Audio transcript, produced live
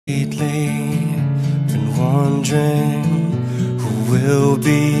Lately, been wondering who will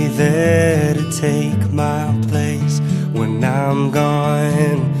be there to take my place when I'm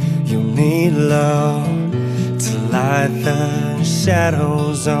gone. You'll need love to light the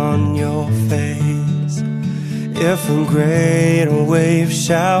shadows on your face. If a great wave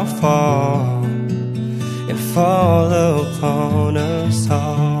shall fall and fall upon us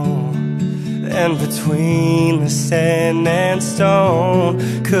all, and between the sand and stone,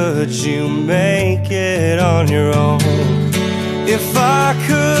 could you make it on your own? If I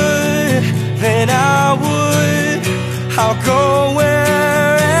could, then I would. I'll go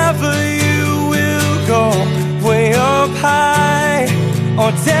wherever you will go, way up high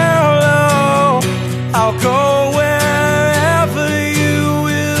or down low. I'll go wherever you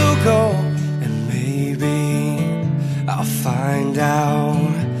will go, and maybe I'll find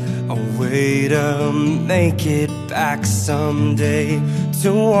out a way to make it back someday,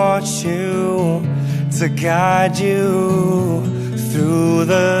 to watch you, to guide you through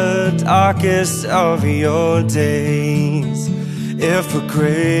the darkest of your days. If a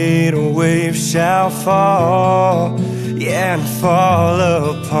great wave shall fall, yeah, and fall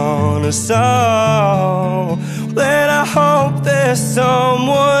upon us all, then I hope there's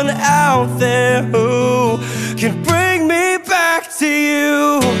someone out there who can bring me back to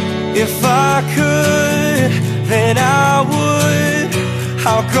you. If I could, then I would.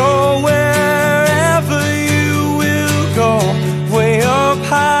 I'll go wherever you will go, way up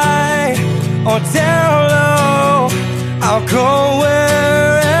high or down low. I'll go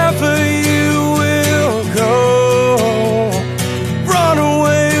wherever you will go. Run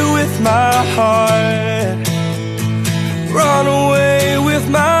away with my heart, run away with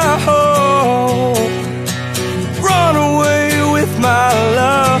my hope, run away with my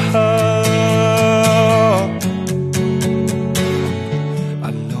love.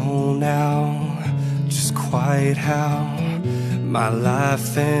 I know now just quite how my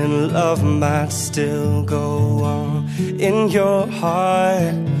life and love might still go on. In your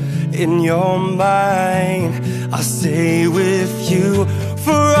heart, in your mind, I'll stay with you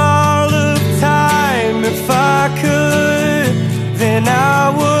for all of time. If I could, then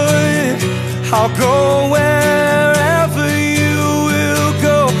I would. I'll go wherever you will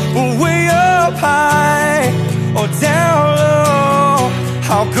go, way up high or down low.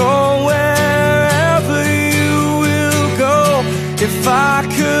 I'll go wherever you will go. If I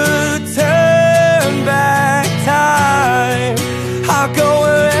could,